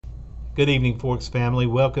Good evening, Forks family.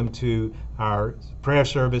 Welcome to our prayer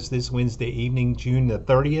service this Wednesday evening, June the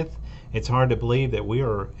 30th. It's hard to believe that we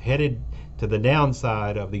are headed to the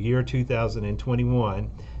downside of the year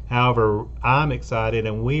 2021. However, I'm excited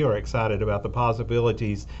and we are excited about the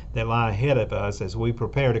possibilities that lie ahead of us as we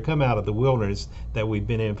prepare to come out of the wilderness that we've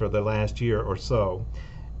been in for the last year or so.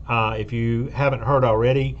 If you haven't heard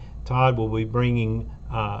already, Todd will be bringing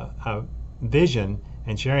a vision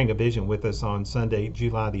and sharing a vision with us on Sunday,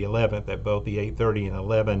 July the 11th at both the 8:30 and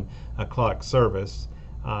 11 o'clock service.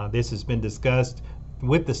 This has been discussed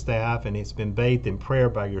with the staff and it's been bathed in prayer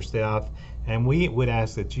by your staff. And we would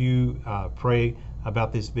ask that you pray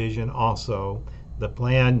about this vision also. The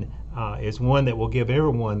plan is one that will give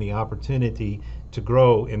everyone the opportunity to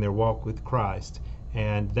grow in their walk with Christ.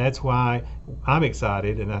 And that's why I'm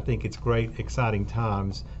excited, and I think it's great, exciting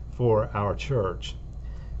times for our church.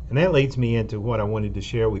 And that leads me into what I wanted to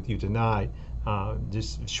share with you tonight,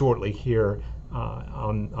 just shortly here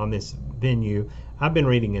on this venue. I've been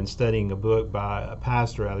reading and studying a book by a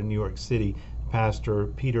pastor out of New York City, Pastor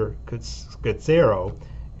Peter Scazzero,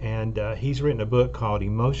 and he's written a book called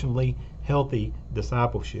Emotionally Healthy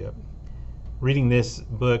Discipleship. Reading this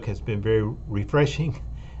book has been very refreshing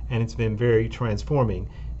and it's been very transforming.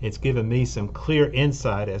 It's given me some clear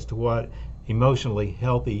insight as to what emotionally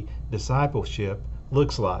healthy discipleship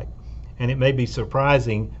looks like. And it may be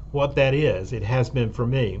surprising what that is. It has been for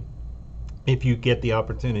me. If you get the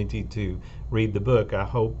opportunity to read the book, I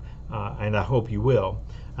hope you will.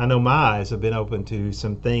 I know my eyes have been open to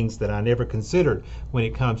some things that I never considered when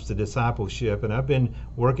it comes to discipleship, and I've been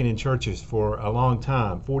working in churches for a long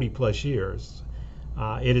time, 40 plus years.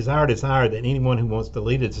 It is our desire that anyone who wants to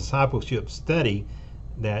lead a discipleship study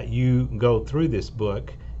that you go through this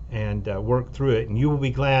book and work through it, and you will be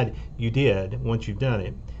glad you did once you've done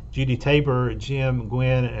it. Judy Tabor, Jim,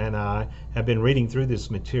 Gwen, and I have been reading through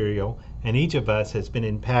this material, and each of us has been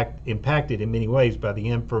impacted in many ways by the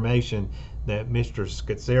information that Mr.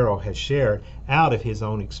 Scazzero has shared out of his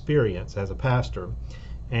own experience as a pastor.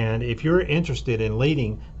 And if you're interested in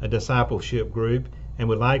leading a discipleship group and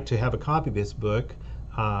would like to have a copy of this book,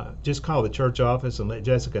 just call the church office and let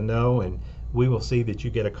Jessica know, and we will see that you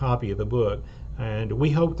get a copy of the book. And we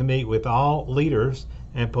hope to meet with all leaders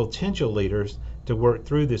and potential leaders to work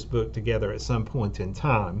through this book together at some point in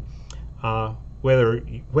time. Whether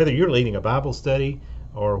you're leading a Bible study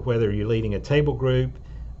or whether you're leading a table group,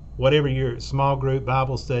 whatever your small group,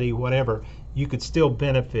 Bible study, whatever, you could still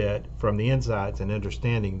benefit from the insights and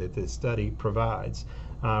understanding that this study provides.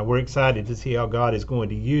 We're excited to see how God is going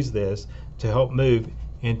to use this to help move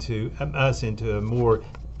us into a more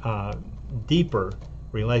deeper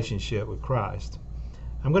relationship with Christ.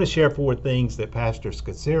 I'm going to share 4 things that Pastor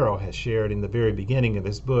Scazzero has shared in the very beginning of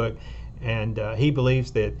this book, and he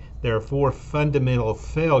believes that there are 4 fundamental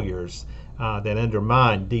failures that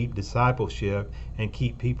undermine deep discipleship and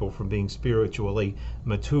keep people from being spiritually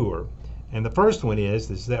mature. And the first one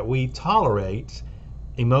is that we tolerate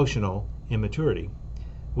emotional immaturity.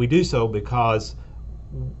 We do so because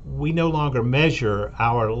we no longer measure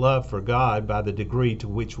our love for God by the degree to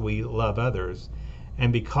which we love others.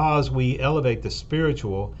 And because we elevate the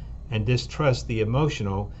spiritual and distrust the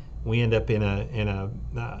emotional, we end up in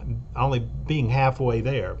only being halfway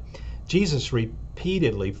there. Jesus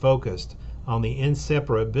repeatedly focused on the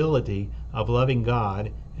inseparability of loving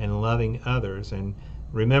God and loving others. And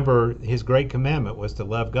remember, his great commandment was to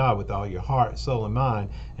love God with all your heart, soul, and mind,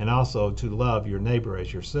 and also to love your neighbor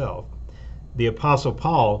as yourself. The Apostle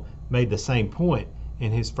Paul made the same point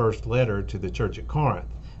in his first letter to the church at Corinth.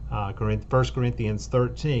 1 Corinthians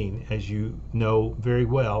 13, as you know very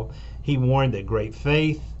well, he warned that great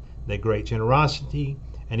faith, that great generosity,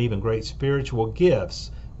 and even great spiritual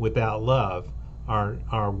gifts without love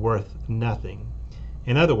are worth nothing.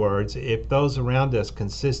 In other words, if those around us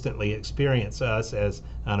consistently experience us as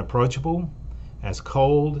unapproachable, as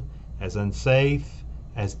cold, as unsafe,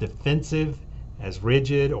 as defensive, as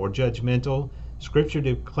rigid or judgmental, Scripture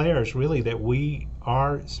declares really that we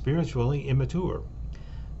are spiritually immature.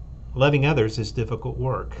 Loving others is difficult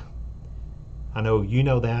work. I know you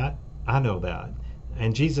know that. I know that.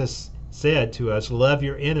 And Jesus said to us, love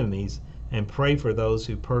your enemies and pray for those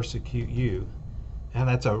who persecute you. And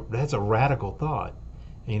that's a radical thought.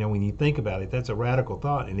 You know, when you think about it, that's a radical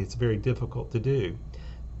thought, and it's very difficult to do.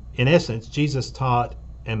 In essence, Jesus taught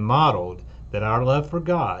and modeled that our love for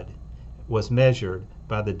God was measured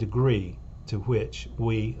by the degree to which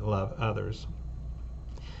we love others.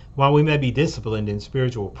 While we may be disciplined in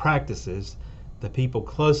spiritual practices, the people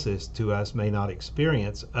closest to us may not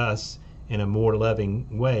experience us in a more loving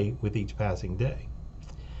way with each passing day.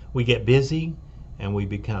 We get busy and we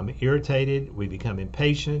become irritated, we become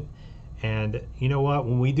impatient, And you know what?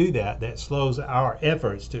 When we do that, that slows our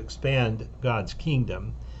efforts to expand God's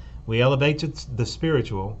kingdom. We elevate the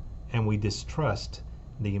spiritual and we distrust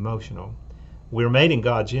the emotional. We're made in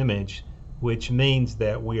God's image, which means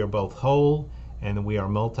that we are both whole and we are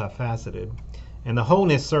multifaceted. And the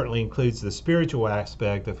wholeness certainly includes the spiritual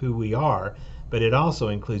aspect of who we are, but it also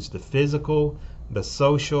includes the physical, the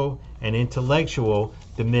social, and intellectual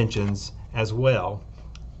dimensions as well.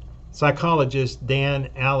 Psychologist Dan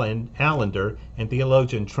Allender and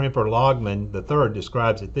theologian Tremper Logman III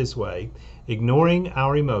describes it this way: ignoring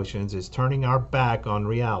our emotions is turning our back on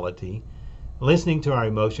reality. Listening to our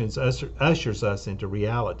emotions ushers us into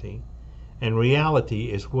reality, and reality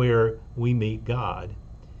is where we meet God.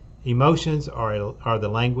 Emotions are the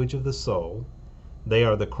language of the soul. They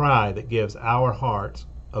are the cry that gives our hearts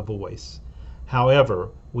a voice.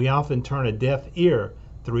 However, we often turn a deaf ear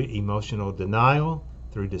through emotional denial,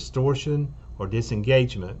 through distortion, or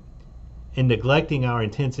disengagement. In neglecting our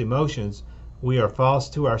intense emotions, we are false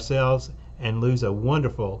to ourselves and lose a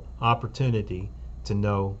wonderful opportunity to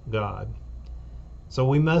know God. So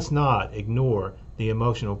we must not ignore the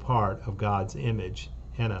emotional part of God's image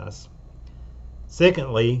in us.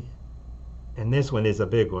 Secondly, and this one is a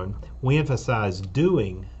big one, we emphasize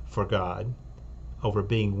doing for God over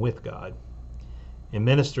being with God. In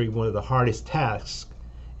ministry, one of the hardest tasks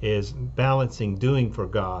is balancing doing for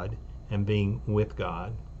God and being with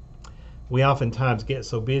God. We oftentimes get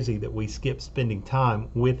so busy that we skip spending time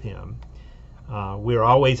with Him. We're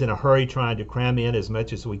always in a hurry trying to cram in as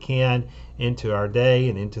much as we can into our day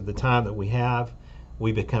and into the time that we have.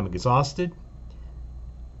 We become exhausted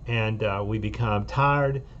and we become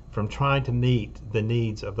tired from trying to meet the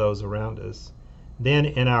needs of those around us. Then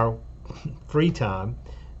in our free time,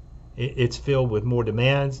 it's filled with more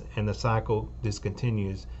demands and the cycle just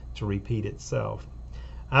continues to repeat itself.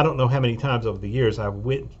 I don't know how many times over the years I've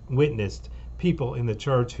witnessed people in the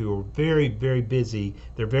church who are very, very busy.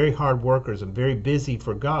 They're very hard workers and very busy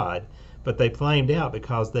for God, but they flamed out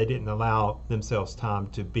because they didn't allow themselves time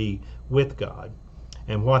to be with God.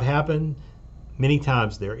 And what happened? Many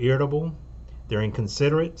times they're irritable, they're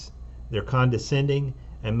inconsiderate, they're condescending,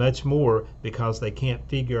 and much more because they can't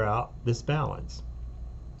figure out this balance.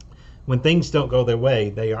 When things don't go their way,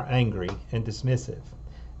 they are angry and dismissive.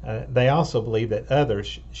 They also believe that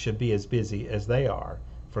others should be as busy as they are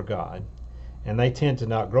for God. And they tend to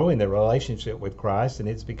not grow in their relationship with Christ, and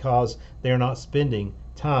it's because they're not spending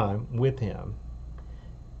time with Him.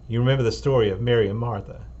 You remember the story of Mary and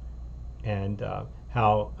Martha, and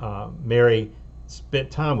how Mary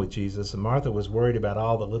spent time with Jesus, and Martha was worried about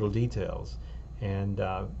all the little details, and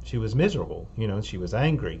she was miserable, she was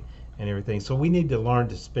angry and everything. So we need to learn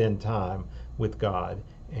to spend time with God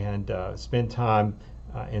and spend time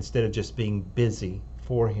instead of just being busy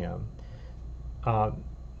for Him.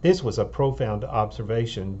 This was a profound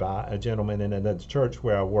observation by a gentleman in another church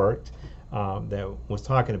where I worked that was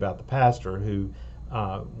talking about the pastor who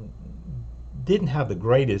didn't have the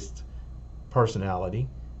greatest personality.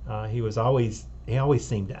 He always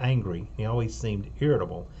seemed angry. He always seemed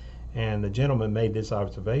irritable. And the gentleman made this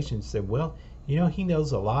observation, said, well, he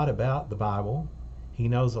knows a lot about the Bible. He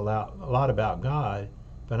knows a lot about God,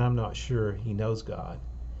 but I'm not sure he knows God.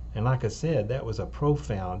 And like I said, that was a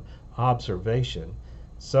profound observation.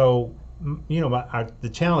 So, the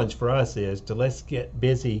challenge for us is to let's get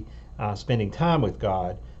busy spending time with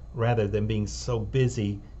God rather than being so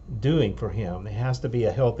busy doing for Him. There has to be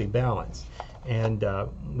a healthy balance. And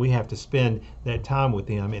we have to spend that time with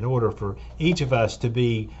Him in order for each of us to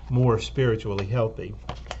be more spiritually healthy.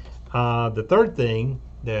 The third thing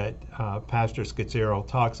that Pastor Scazzero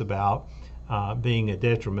talks about being a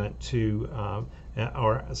detriment to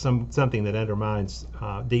or something that undermines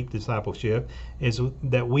deep discipleship is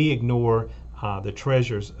that we ignore the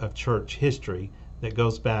treasures of church history that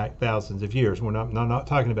goes back thousands of years. I'm not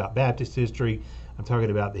talking about Baptist history. I'm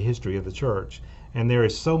talking about the history of the church. And there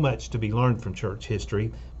is so much to be learned from church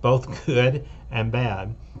history, both good and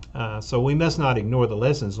bad. So we must not ignore the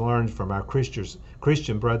lessons learned from our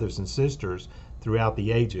Christian brothers and sisters throughout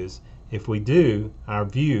the ages. If we do, our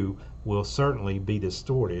view will certainly be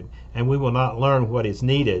distorted, and we will not learn what is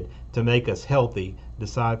needed to make us healthy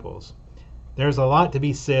disciples. There's a lot to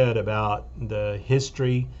be said about the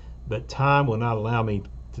history, but time will not allow me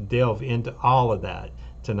to delve into all of that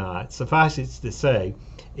tonight. Suffice it to say,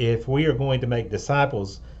 if we are going to make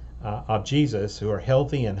disciples of Jesus who are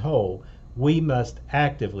healthy and whole, we must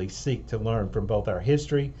actively seek to learn from both our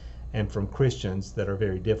history and from Christians that are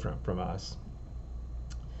very different from us.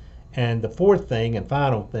 And the fourth thing and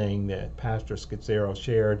final thing that Pastor Scazzero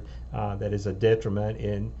shared that is a detriment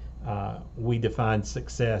in we define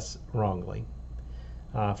success wrongly.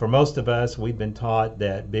 For most of us, we've been taught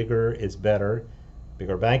that bigger is better.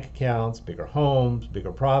 Bigger bank accounts, bigger homes,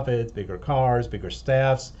 bigger profits, bigger cars, bigger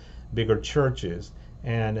staffs, bigger churches.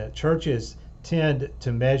 And churches tend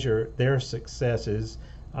to measure their successes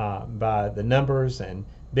by the numbers, and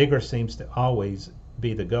bigger seems to always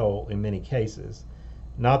be the goal in many cases.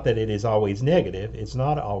 Not that it is always negative. It's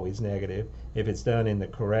not always negative if it's done in the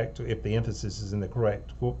correct, if the emphasis is in the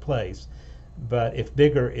correct place. But if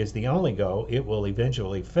bigger is the only goal, it will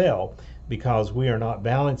eventually fail because we are not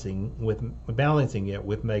balancing it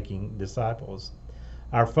with making disciples.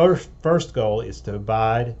 Our first goal is to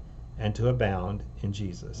abide and to abound in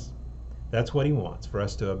Jesus. That's what he wants, for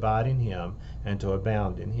us to abide in him and to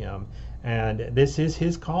abound in him. And this is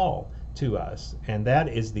his call to us, and that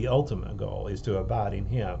is the ultimate goal, is to abide in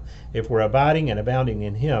him. If we're abiding and abounding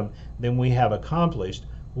in him, then we have accomplished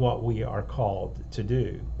what we are called to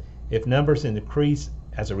do. If numbers increase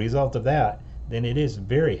as a result of that, then it is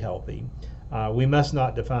very healthy. We must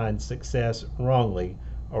not define success wrongly,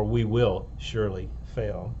 or we will surely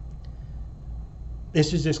fail.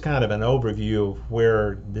 This is just kind of an overview of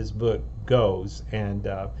where this book goes, and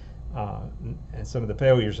some of the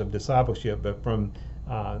failures of discipleship. But from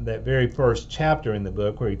that very first chapter in the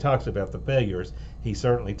book where he talks about the failures, he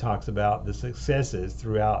certainly talks about the successes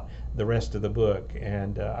throughout the rest of the book,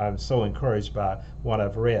 and I'm so encouraged by what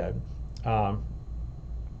I've read.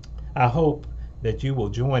 I hope that you will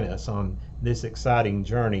join us on this exciting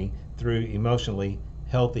journey through emotionally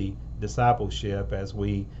healthy discipleship as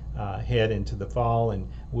we head into the fall, and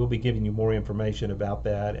we'll be giving you more information about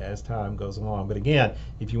that as time goes along. But again,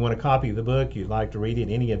 if you want a copy of the book, you'd like to read it,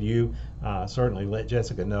 any of you, certainly let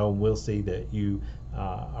Jessica know, and we'll see that you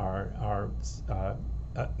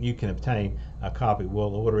you can obtain a copy.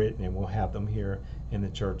 We'll order it and we'll have them here in the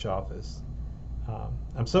church office.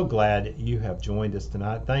 I'm so glad you have joined us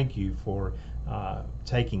tonight. Thank you for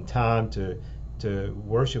taking time to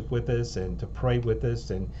worship with us and to pray with us,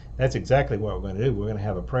 and that's exactly what we're going to do. We're going to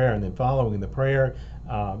have a prayer, and then following the prayer,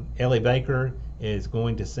 Ellie Baker is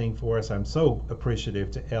going to sing for us. I'm so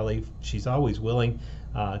appreciative to Ellie. She's always willing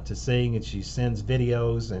to sing, and she sends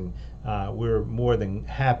videos, and we're more than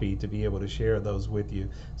happy to be able to share those with you.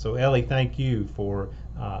 So Ellie, thank you for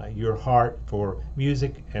your heart for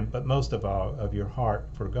music, but most of all, of your heart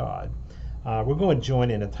for God. We're going to join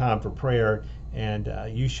in a time for prayer, and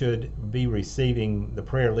you should be receiving the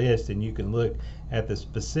prayer list, and you can look at the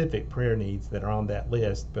specific prayer needs that are on that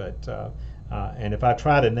list. But and if I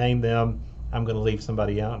try to name them, I'm going to leave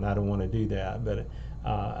somebody out, and I don't want to do that. But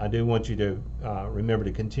I do want you to remember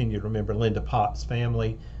to continue to remember Linda Pop's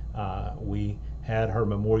family. We had her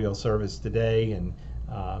memorial service today, and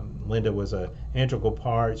Linda was an integral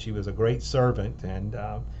part. She was a great servant, and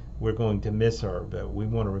we're going to miss her, but we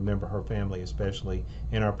want to remember her family, especially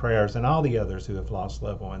in our prayers, and all the others who have lost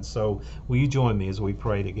loved ones. So will you join me as we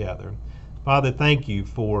pray together? Father, thank you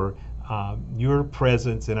for your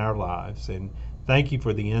presence in our lives, and thank you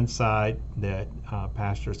for the insight that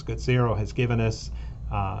Pastor Scozzero has given us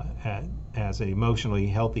as an emotionally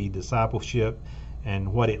healthy discipleship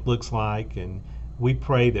and what it looks like. And we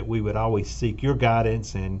pray that we would always seek your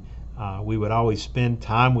guidance, and we would always spend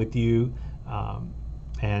time with you,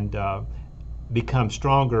 and become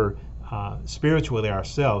stronger spiritually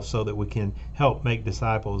ourselves, so that we can help make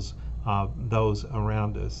disciples of those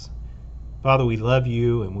around us. Father, we love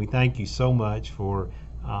you, and we thank you so much for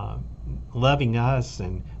loving us,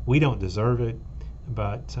 and we don't deserve it,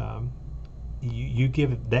 but you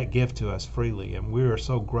give that gift to us freely, and we are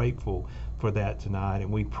so grateful for that tonight.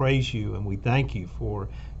 And we praise you, and we thank you for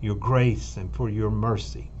your grace and for your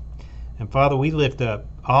mercy. And Father, we lift up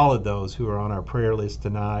all of those who are on our prayer list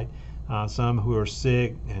tonight, some who are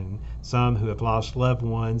sick and some who have lost loved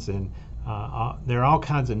ones, and there are all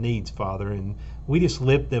kinds of needs, Father, and we just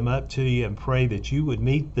lift them up to you and pray that you would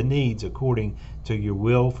meet the needs according to your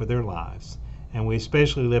will for their lives. And we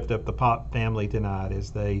especially lift up the Pop family tonight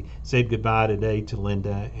as they said goodbye today to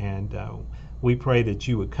Linda, and we pray that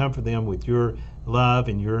you would comfort them with your love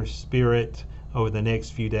and your spirit over the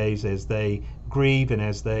next few days as they grieve and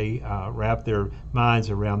as they wrap their minds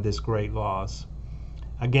around this great loss.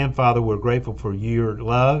 Again, Father, we're grateful for your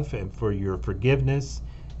love and for your forgiveness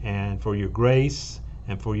and for your grace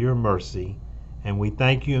and for your mercy. And we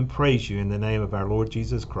thank you and praise you in the name of our Lord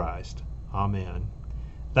Jesus Christ. Amen.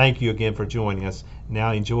 Thank you again for joining us.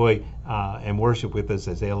 Now enjoy and worship with us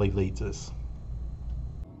as Ellie leads us.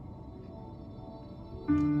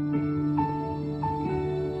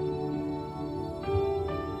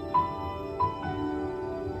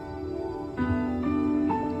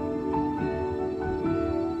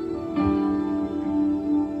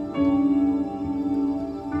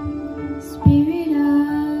 Spirit of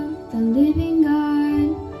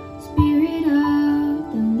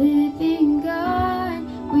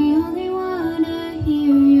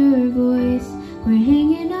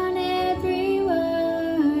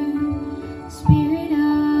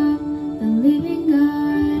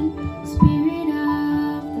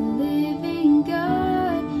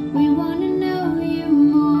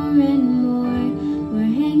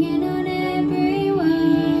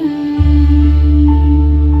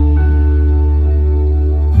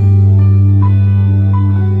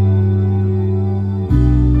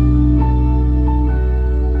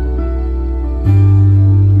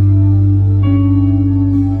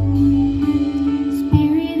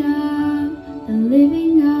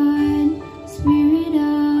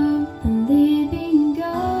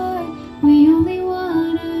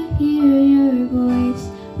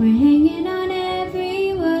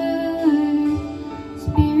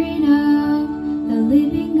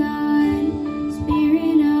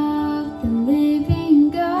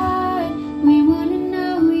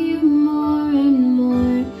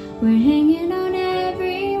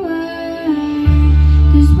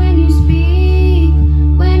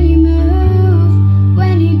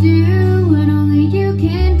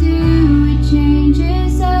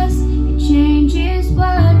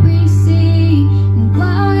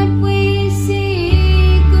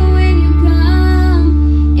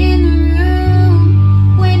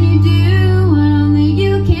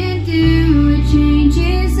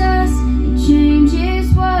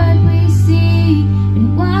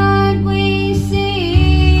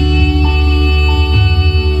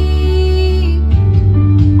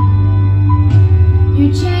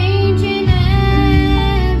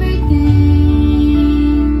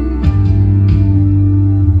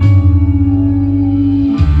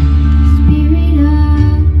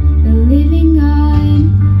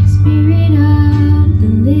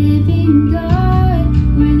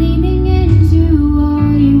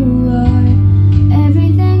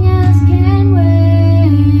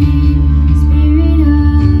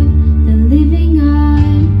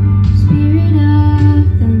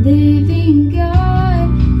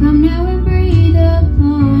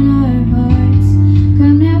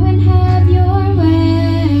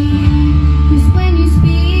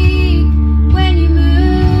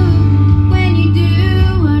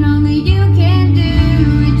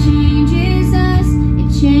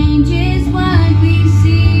changes.